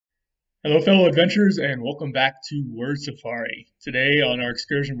Hello, fellow adventurers, and welcome back to Word Safari. Today on our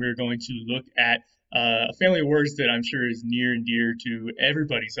excursion, we're going to look at a family of words that I'm sure is near and dear to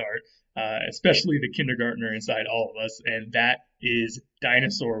everybody's heart, especially the kindergartner inside all of us, and that is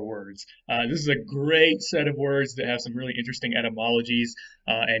dinosaur words. This is a great set of words that have some really interesting etymologies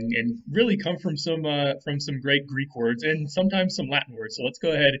and really come from some great Greek words and sometimes some Latin words. So let's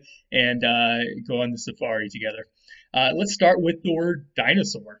go ahead and go on the safari together. Let's start with the word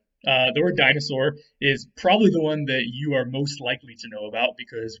dinosaur. The word dinosaur is probably the one that you are most likely to know about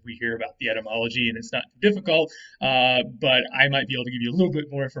because we hear about the etymology and it's not difficult, but I might be able to give you a little bit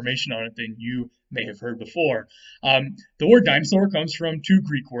more information on it than you may have heard before. The word dinosaur comes from two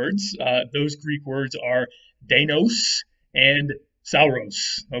Greek words. Those Greek words are Deinos and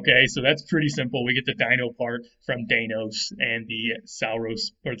Sauros. Okay, so that's pretty simple. We get the dino part from Deinos and the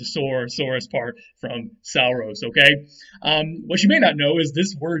Sauros or the saurus part from Sauros. Okay, what you may not know is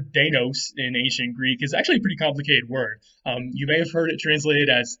this word Deinos in ancient Greek is actually a pretty complicated word. You may have heard it translated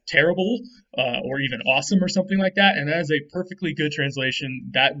as terrible or even awesome or something like that, and that is a perfectly good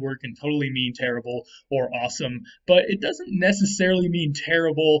translation. That word can totally mean terrible or awesome, but it doesn't necessarily mean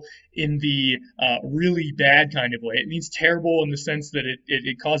terrible in the really bad kind of way. It means terrible in the sense that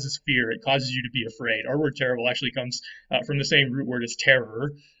it causes fear. It causes you to be afraid. Our word terrible actually comes from the same root word as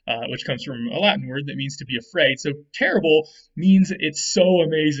terror, which comes from a Latin word that means to be afraid. So terrible means it's so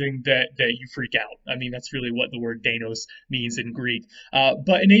amazing that you freak out. I mean, that's really what the word Deinos means in Greek.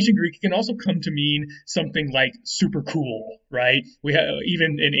 But in ancient Greek, it can also come to mean something like super cool, right? We have,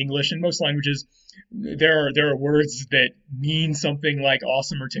 even in English and most languages, there are words that mean something like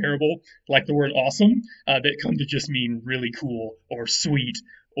awesome or terrible, like the word awesome, that come to just mean really cool or sweet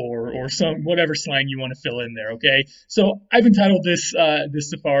or some whatever slang you want to fill in there. Okay, so I've entitled this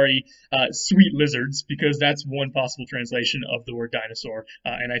safari "Sweet Lizards" because that's one possible translation of the word dinosaur,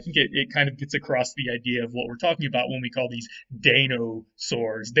 and I think it kind of gets across the idea of what we're talking about when we call these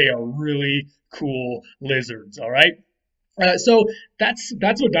dinosaurs. They are really cool lizards. All right. So that's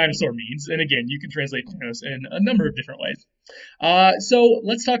what dinosaur means, and again, you can translate dinos in a number of different ways. So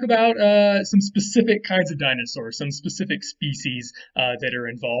let's talk about some specific kinds of dinosaurs, some specific species that are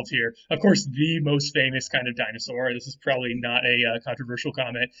involved here. Of course, the most famous kind of dinosaur, this is probably not a controversial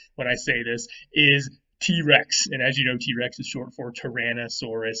comment when I say this, is T-Rex. And as you know, T-Rex is short for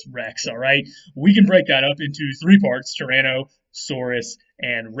Tyranno-saurus Rex, all right? We can break that up into three parts, Tyranno-saurus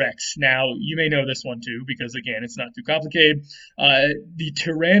and Rex. Now, you may know this one too, because again, it's not too complicated. The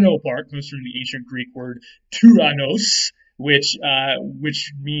Tyranno part comes from the ancient Greek word Tyrannos, which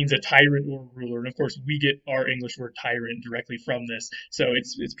means a tyrant or ruler. And of course, we get our English word tyrant directly from this. So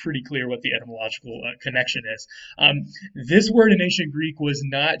it's pretty clear what the etymological connection is. This word in ancient Greek was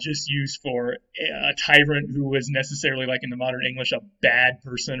not just used for a tyrant who was necessarily, like in the modern English, a bad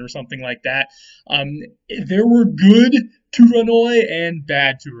person or something like that. There were good Tyrannoi and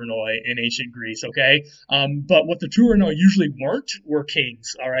bad Tyrannoi in ancient Greece, okay? But what the Tyrannoi usually weren't were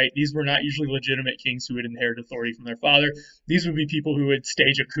kings, all right? These were not usually legitimate kings who would inherit authority from their father. These would be people who would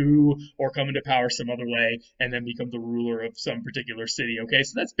stage a coup or come into power some other way and then become the ruler of some particular city, okay?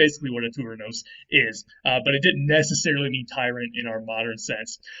 So that's basically what a Tyrannos is, but it didn't necessarily mean tyrant in our modern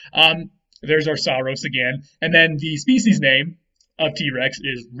sense. There's our Sauros again, and then the species name of T-Rex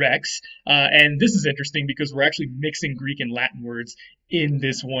is Rex, and this is interesting because we're actually mixing Greek and Latin words in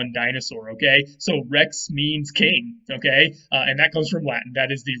this one dinosaur, okay? So Rex means king, okay? And that comes from Latin.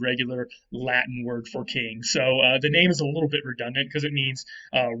 That is the regular Latin word for king. So the name is a little bit redundant because it means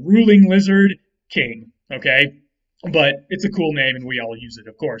ruling lizard king, okay? But it's a cool name and we all use it,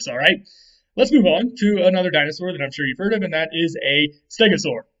 of course, all right? Let's move on to another dinosaur that I'm sure you've heard of, and that is a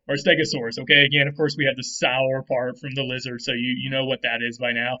stegosaur. Or Stego-saurus, okay? Again, of course, we have the sour part from the lizard, so you know what that is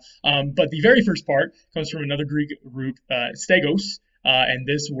by now. But the very first part comes from another Greek root, stegos, and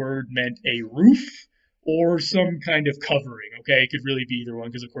this word meant a roof or some kind of covering, okay? It could really be either one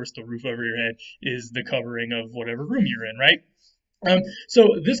because, of course, the roof over your head is the covering of whatever room you're in, right? So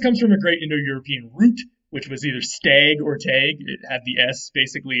this comes from a great Indo-European root, which was either stag or tag. It had the S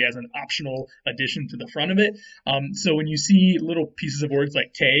basically as an optional addition to the front of it. So when you see little pieces of words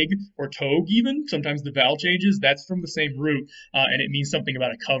like tag or togue even, sometimes the vowel changes, that's from the same root, and it means something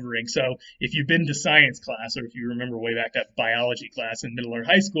about a covering. So if you've been to science class, or if you remember way back that biology class in middle or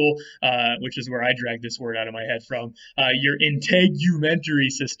high school, which is where I dragged this word out of my head from, your integumentary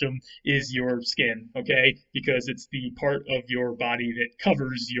system is your skin, okay? Because it's the part of your body that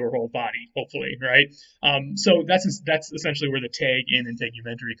covers your whole body, hopefully, right? So that's essentially where the tag in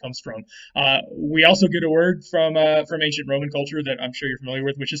integumentary comes from. We also get a word from ancient Roman culture that I'm sure you're familiar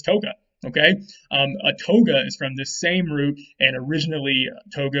with, which is toga. Okay, a toga is from this same root, and originally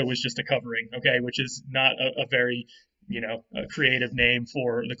toga was just a covering. Okay, which is not a very a creative name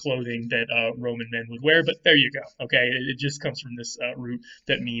for the clothing that Roman men would wear, but there you go. Okay, it just comes from this root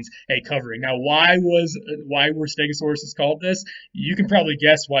that means a covering. Now, why were Stegosauruses called this? You can probably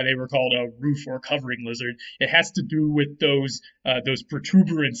guess why they were called a roof or covering lizard. It has to do with those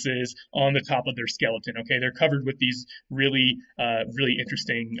protuberances on the top of their skeleton. Okay, they're covered with these really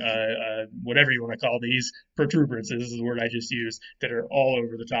interesting whatever you want to call these protuberances. This is the word I just used, that are all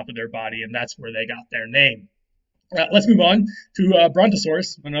over the top of their body, and that's where they got their name. Let's move on to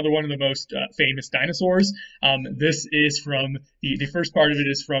Bronto-saurus, another one of the most famous dinosaurs. This is from the first part of it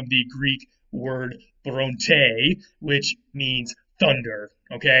is from the Greek word bronte, which means thunder.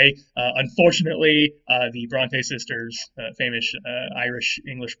 Okay. Unfortunately, the Bronte sisters, famous Irish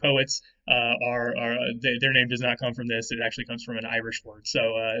English poets, their name does not come from this. It actually comes from an Irish word.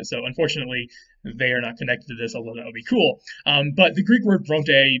 So unfortunately, they are not connected to this, although that would be cool. But the Greek word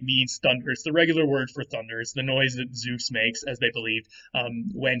bronte means thunder. It's the regular word for thunder. It's the noise that Zeus makes, as they believed,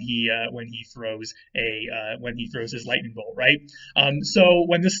 when he throws his lightning bolt. Right. So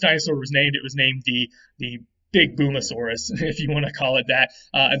when this dinosaur was named, it was named the Big Boomosaurus, if you want to call it that.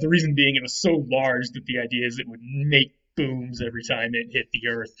 The reason being it was so large that the idea is it would make booms every time it hit the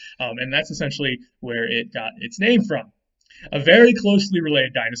earth. And that's essentially where it got its name from. A very closely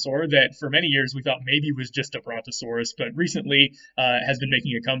related dinosaur that for many years we thought maybe was just a Brontosaurus, but recently has been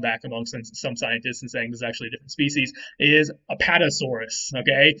making a comeback among some scientists and saying this is actually a different species, is Apato-saurus.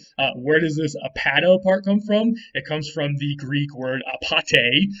 Okay, where does this Apato part come from? It comes from the Greek word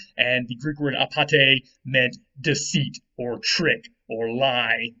apate, and the Greek word apate meant deceit or trick or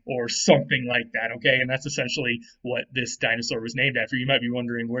lie or something like that. Okay, and that's essentially what this dinosaur was named after. You might be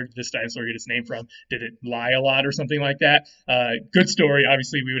wondering, where did this dinosaur get its name from? Did it lie a lot or something like that? Good story.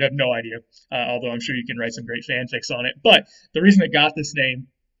 Obviously, we would have no idea, although I'm sure you can write some great fanfics on it. But the reason it got this name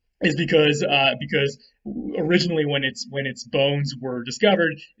is because originally when its bones were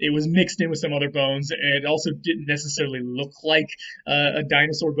discovered, it was mixed in with some other bones, and it also didn't necessarily look like a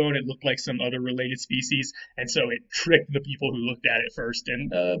dinosaur bone. It looked like some other related species, and so it tricked the people who looked at it first,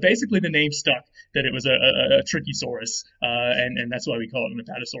 and basically the name stuck, that it was a Trichosaurus, and that's why we call it an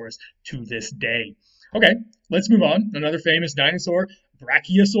Apatosaurus to this day. Okay, let's move on. Another famous dinosaur,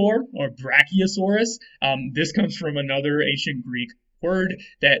 Brachiosaur or Brachiosaurus. This comes from another ancient Greek word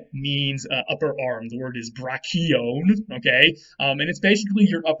that means upper arm. The word is brachion, okay? And it's basically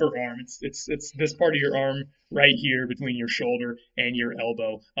your upper arm. It's this part of your arm right here between your shoulder and your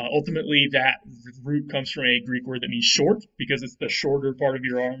elbow. Ultimately, that root comes from a Greek word that means short, because it's the shorter part of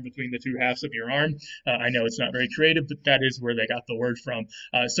your arm between the two halves of your arm. I know it's not very creative, but that is where they got the word from.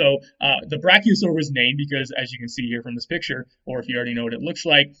 So the Brachiosaur was named because, as you can see here from this picture, or if you already know what it looks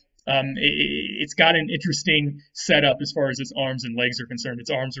like, it's got an interesting setup as far as its arms and legs are concerned. Its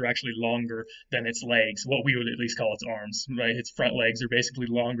arms are actually longer than its legs, what we would at least call its arms, right? Its front legs are basically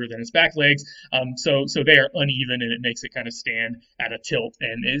longer than its back legs, so they are uneven, and it makes it kind of stand at a tilt,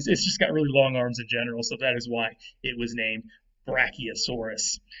 and it's just got really long arms in general, so that is why it was named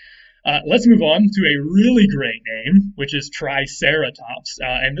Brachiosaurus. Let's move on to a really great name, which is Tri-cerat-ops.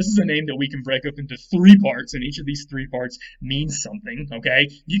 And this is a name that we can break up into three parts, and each of these three parts means something, okay?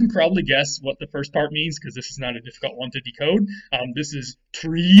 You can probably guess what the first part means, because this is not a difficult one to decode. This is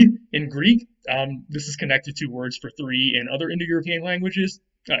tri in Greek. This is connected to words for three in other Indo-European languages,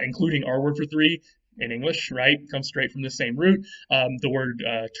 including our word for three in English, right? Comes straight from the same root. The word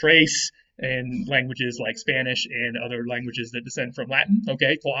trace in languages like Spanish and other languages that descend from Latin,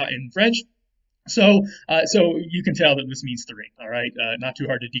 okay, trois in French. So you can tell that this means three, all right? Not too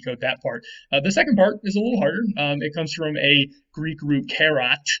hard to decode that part. The second part is a little harder. It comes from a Greek root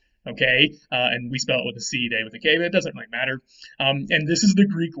kerat, okay? And we spell it with a C, they with a K, but it doesn't really matter. And this is the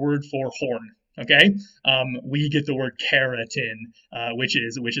Greek word for horn. Okay, we get the word keratin, which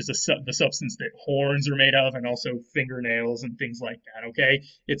is the substance that horns are made of, and also fingernails and things like that. Okay,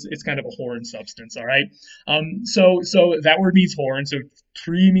 it's kind of a horn substance. All right, so that word means horn. So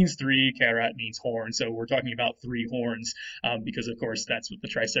tri means three, kerat means horn. So we're talking about three horns, because of course that's what the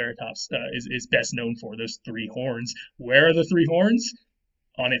Triceratops is best known for. Those three horns. Where are the three horns?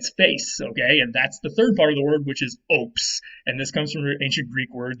 on its face, okay? And that's the third part of the word, which is ops. And this comes from an ancient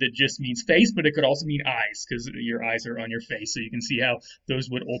Greek word that just means face, but it could also mean eyes, because your eyes are on your face. So you can see how those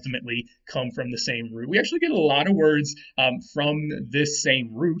would ultimately come from the same root. We actually get a lot of words from this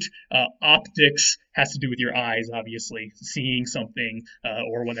same root. Optics has to do with your eyes, obviously, seeing something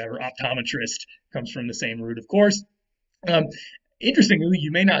or whatever. Optometrist comes from the same root, of course. Interestingly,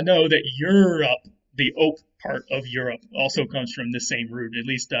 you may not know that Europe, the ope part of Europe, also comes from the same root, at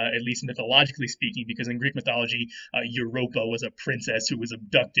least mythologically speaking, because in Greek mythology, Europa was a princess who was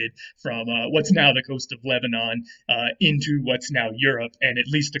abducted from what's now the coast of Lebanon into what's now Europe, and at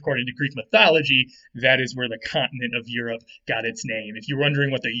least according to Greek mythology, that is where the continent of Europe got its name. If you're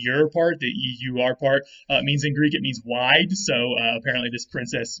wondering what the Eur part, the EUR part, means in Greek, it means wide, so apparently this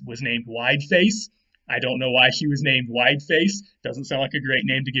princess was named Wide Face. I don't know why she was named Wide Face. Doesn't sound like a great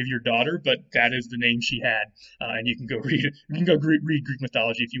name to give your daughter, but that is the name she had. And you can go read it. You can go read Greek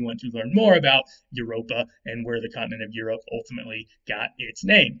mythology if you want to learn more about Europa and where the continent of Europe ultimately got its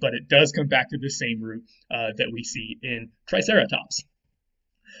name. But it does come back to the same root that we see in Tri-cerat-ops.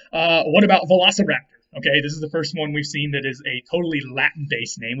 What about Veloci-raptor? Okay, this is the first one we've seen that is a totally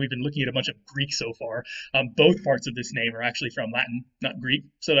Latin-based name. We've been looking at a bunch of Greek so far. Both parts of this name are actually from Latin, not Greek,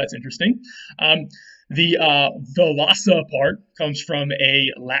 so that's interesting. The Veloci part comes from a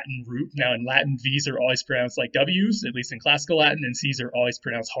Latin root. Now, in Latin, V's are always pronounced like W's, at least in classical Latin, and C's are always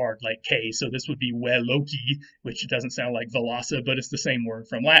pronounced hard, like K. So this would be Veloci, which doesn't sound like Veloci, but it's the same word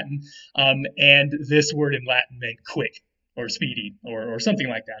from Latin. And this word in Latin meant quick, or speedy, or something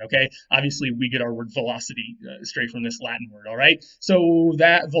like that, okay? Obviously, we get our word velocity straight from this Latin word, all right? So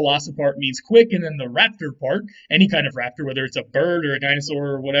that veloci part means quick, and then the raptor part, any kind of raptor, whether it's a bird or a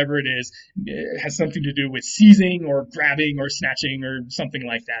dinosaur or whatever it is, it has something to do with seizing or grabbing or snatching or something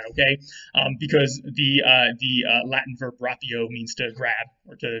like that, okay? Because the Latin verb brachio means to grab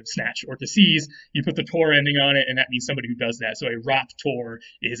or to snatch or to seize. You put the tor ending on it, and that means somebody who does that. So a raptor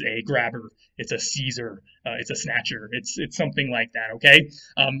is a grabber, it's a seizer, it's a snatcher, it's something like that, okay?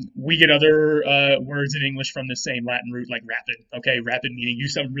 We get other words in English from the same Latin root, like rapid, okay? Rapid meaning you do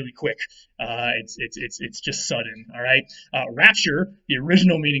something really quick. It's just sudden, all right? Rapture, the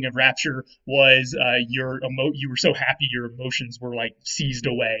original meaning of rapture was you were so happy your emotions were like seized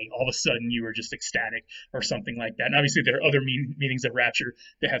away. All of a sudden you were just ecstatic or something like that. And obviously there are other meanings of rapture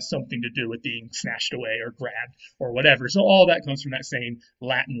that have something to do with being snatched away or grabbed or whatever. So all that comes from that same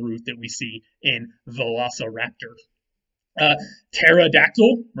Latin root that we see in Veloci-raptor.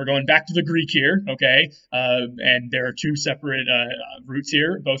 Ptero-dactyl, we're going back to the Greek here, okay? And there are two separate roots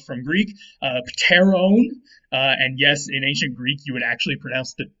here, both from Greek. Pteron, and yes, in ancient Greek, you would actually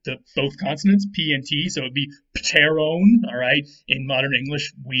pronounce the both consonants, P and T, so it would be pteron, all right? In modern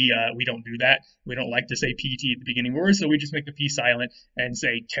English, we don't do that. We don't like to say PT at the beginning of words, so we just make the P silent and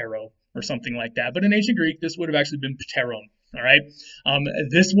say ptero or something like that. But in ancient Greek, this would have actually been pteron. All right.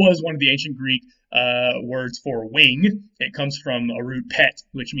 This was one of the ancient Greek words for wing. It comes from a root pet,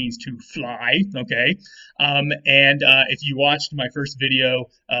 which means to fly. Okay. If you watched my first video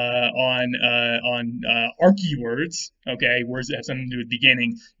on archae words, okay, words that have something to do with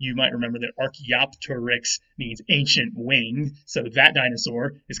beginning, you might remember that Archaeopteryx means ancient wing. So that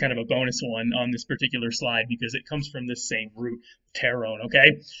dinosaur is kind of a bonus one on this particular slide because it comes from this same root, pteron.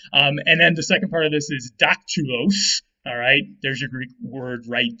 Okay. And then the second part of this is dactylos. All right, there's your Greek word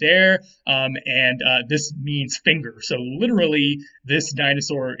right there. This means finger. So literally, this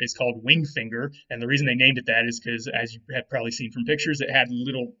dinosaur is called wing finger. And the reason they named it that is because, as you have probably seen from pictures, it had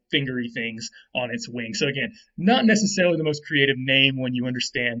little fingery things on its wing. So again, not necessarily the most creative name when you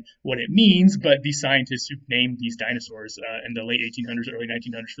understand what it means, but the scientists who named these dinosaurs in the late 1800s, early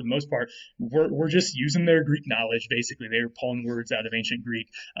 1900s, for the most part, were just using their Greek knowledge. Basically, they were pulling words out of ancient Greek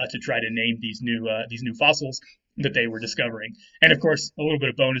to try to name these new fossils that they were discovering. And of course, a little bit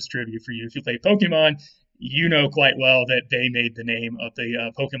of bonus trivia for you. If you play Pokemon, you know quite well that they made the name of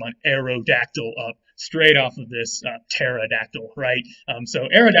the Pokemon Aerodactyl up straight off of this pterodactyl, right? So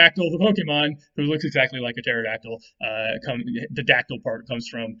Aerodactyl, the Pokemon who looks exactly like a pterodactyl, the dactyl part comes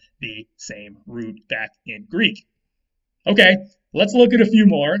from the same root back in Greek. Okay, let's look at a few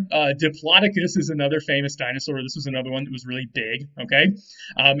more. Di-plo-docus is another famous dinosaur. This was another one that was really big, okay?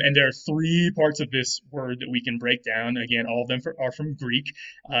 And there are three parts of this word that we can break down. Again, all of them are from Greek.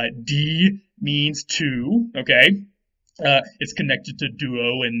 Di means two, okay? It's connected to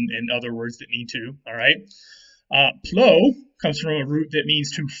duo and other words that mean two, all right? Plo comes from a root that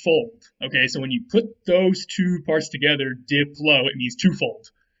means to fold, okay? So when you put those two parts together, diplo, it means twofold,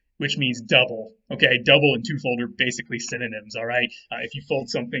 which means double. Okay, double and twofold are basically synonyms, all right? If you fold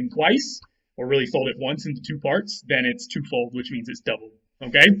something twice, or really fold it once into two parts, then it's twofold, which means it's double,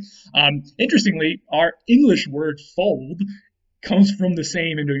 Okay. Interestingly, our English word fold comes from the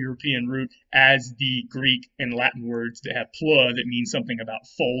same Indo-European root as the Greek and Latin words that have pla that means something about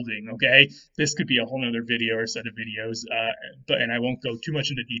folding. Okay, this could be a whole other video or set of videos, and I won't go too much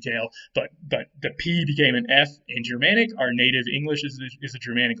into detail. But the P became an F in Germanic. Our native English is a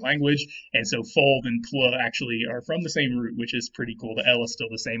Germanic language, and so fold and pla actually are from the same root, which is pretty cool. The L is still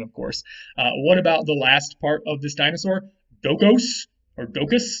the same, of course. What about the last part of this dinosaur? Docos. Or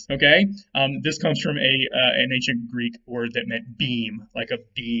docus, okay? This comes from an ancient Greek word that meant beam, like a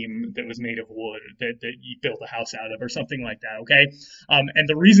beam that was made of wood that you built a house out of or something like that, okay? And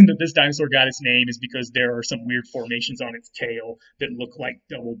the reason that this dinosaur got its name is because there are some weird formations on its tail that look like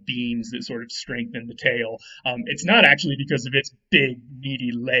double beams that sort of strengthen the tail. It's not actually because of its big,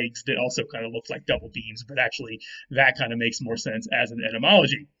 meaty legs that also kind of look like double beams, but actually that kind of makes more sense as an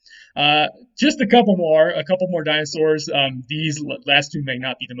etymology. Just a couple more dinosaurs. These last two may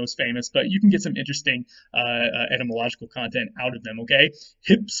not be the most famous, but you can get some interesting etymological content out of them, okay?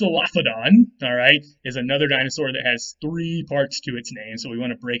 Hypsi-loph-odon, all right, is another dinosaur that has 3 parts to its name, so we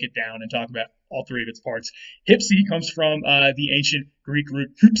want to break it down and talk about all 3 of its parts. Hypsi comes from the ancient Greek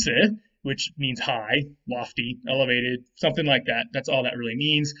root hypse, which means high, lofty, elevated, something like that. That's all that really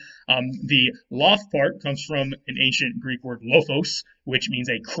means. The loph part comes from an ancient Greek word lophos, which means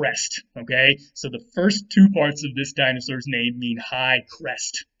a crest, okay? So the first 2 parts of this dinosaur's name mean high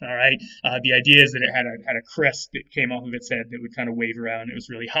crest, all right? The idea is that it had a crest that came off of its head that would kind of wave around. It was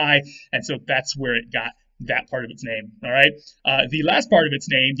really high, and so that's where it got that part of its name, all right? The last part of its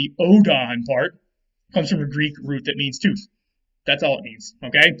name, the odon part, comes from a Greek root that means tooth. That's all it means,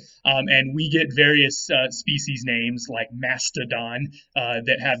 okay? And we get various species names like mastodon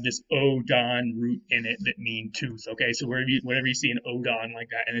that have this odon root in it that mean tooth, okay? So whenever you see an odon like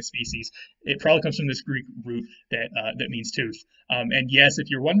that in a species, it probably comes from this Greek root that means tooth. And yes,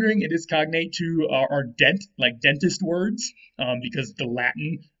 if you're wondering, it is cognate to our dent, like dentist words, because the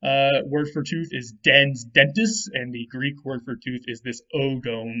Latin word for tooth is dens dentis, and the Greek word for tooth is this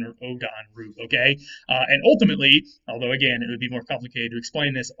odon or odon root, okay? And ultimately, although again, it would be more complicated to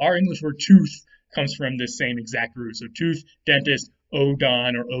explain this, our English word tooth comes from this same exact root. So tooth, dentist,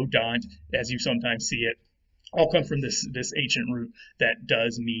 odon or odont, as you sometimes see it, all come from this ancient root that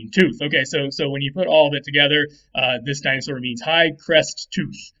does mean tooth. Okay, so when you put all of it together, this dinosaur means high crest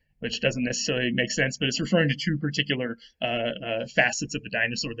tooth, which doesn't necessarily make sense, but it's referring to 2 particular facets of the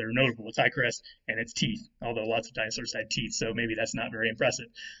dinosaur that are notable. Its high crest and its teeth, although lots of dinosaurs had teeth, so maybe that's not very impressive.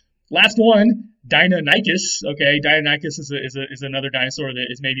 Last one, Dein-o-nychus. Okay, Dein-o-nychus is another dinosaur that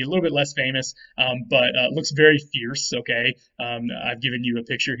is maybe a little bit less famous, but looks very fierce. Okay, I've given you a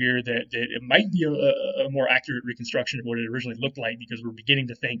picture here that it might be a more accurate reconstruction of what it originally looked like, because we're beginning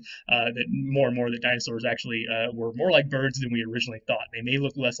to think that more and more that dinosaurs actually were more like birds than we originally thought. They may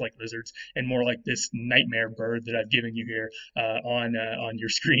look less like lizards and more like this nightmare bird that I've given you here on your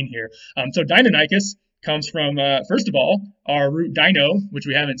screen here. So Dein-o-nychus comes from, first of all, our root dino, which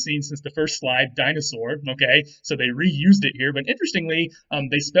we haven't seen since the first slide, dinosaur, okay? So they reused it here, but interestingly,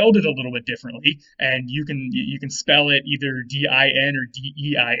 they spelled it a little bit differently, and you can spell it either D-I-N or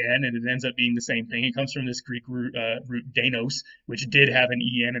D-E-I-N, and it ends up being the same thing. It comes from this Greek root danos, which did have an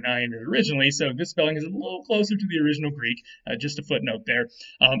E-N and I in it originally, so this spelling is a little closer to the original Greek, just a footnote there.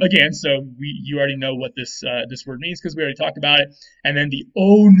 Again, so you already know what this word means because we already talked about it. And then the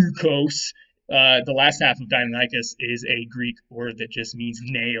Dein-o-nychus, the last half of Dein-o-nychus is a Greek word that just means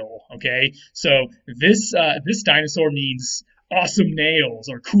nail, okay? So this dinosaur means awesome nails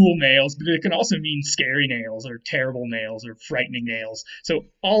or cool nails, but it can also mean scary nails or terrible nails or frightening nails. So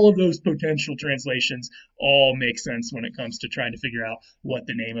all of those potential translations all make sense when it comes to trying to figure out what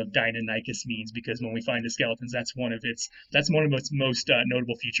the name of Dein-o-nychus means, because when we find the skeletons, that's one of its most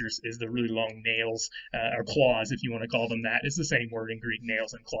notable features is the really long nails or claws, if you want to call them that. It's the same word in Greek,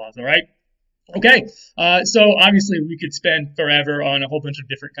 nails and claws, all right? Okay, so obviously we could spend forever on a whole bunch of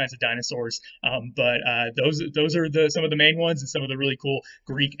different kinds of dinosaurs, but those are some of the main ones and some of the really cool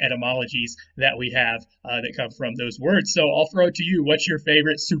Greek etymologies that we have that come from those words. So I'll throw it to you. What's your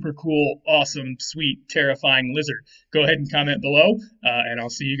favorite super cool, awesome, sweet, terrifying lizard? Go ahead and comment below, and I'll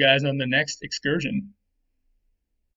see you guys on the next excursion.